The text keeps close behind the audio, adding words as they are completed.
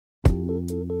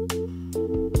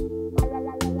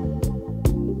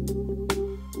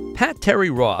Pat Terry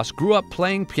Ross grew up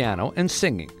playing piano and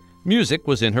singing. Music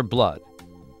was in her blood.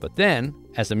 But then,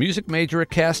 as a music major at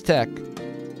Cass Tech,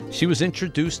 she was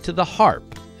introduced to the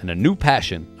harp, and a new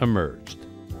passion emerged.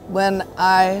 When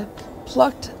I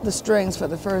plucked the strings for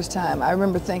the first time, I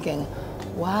remember thinking,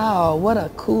 wow, what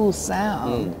a cool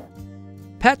sound.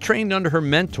 Pat trained under her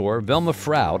mentor, Velma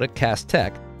Froud, at Cass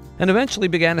Tech, and eventually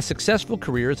began a successful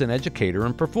career as an educator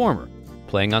and performer,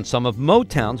 playing on some of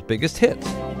Motown's biggest hits.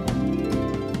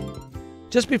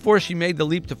 Just before she made the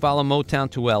leap to follow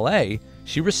Motown to LA,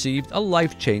 she received a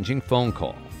life-changing phone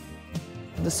call.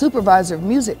 The supervisor of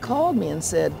music called me and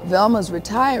said, Velma's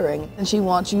retiring and she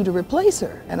wants you to replace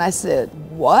her. And I said,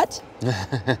 what?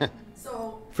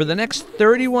 For the next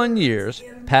 31 years,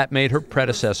 Pat made her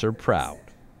predecessor proud.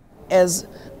 As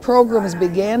programs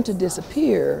began to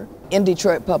disappear in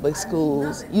Detroit public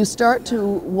schools, you start to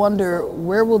wonder,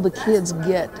 where will the kids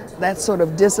get that sort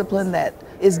of discipline that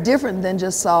is different than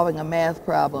just solving a math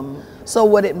problem? So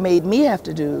what it made me have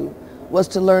to do was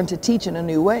to learn to teach in a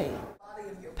new way.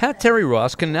 Pat Terry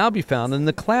Ross can now be found in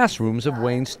the classrooms of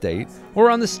Wayne State or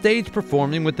on the stage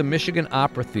performing with the Michigan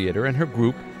Opera Theater and her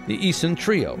group, the Eason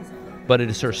Trio. But it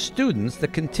is her students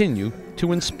that continue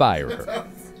to inspire her.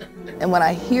 And when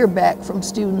I hear back from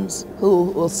students who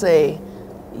will say,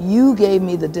 you gave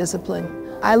me the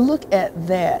discipline, I look at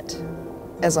that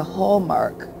as a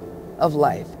hallmark of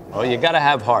life. Oh, you gotta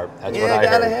have harp. That's what I heard. You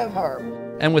gotta have harp.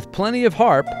 And with plenty of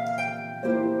harp,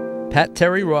 Pat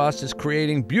Terry Ross is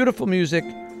creating beautiful music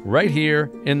right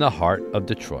here in the heart of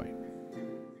Detroit.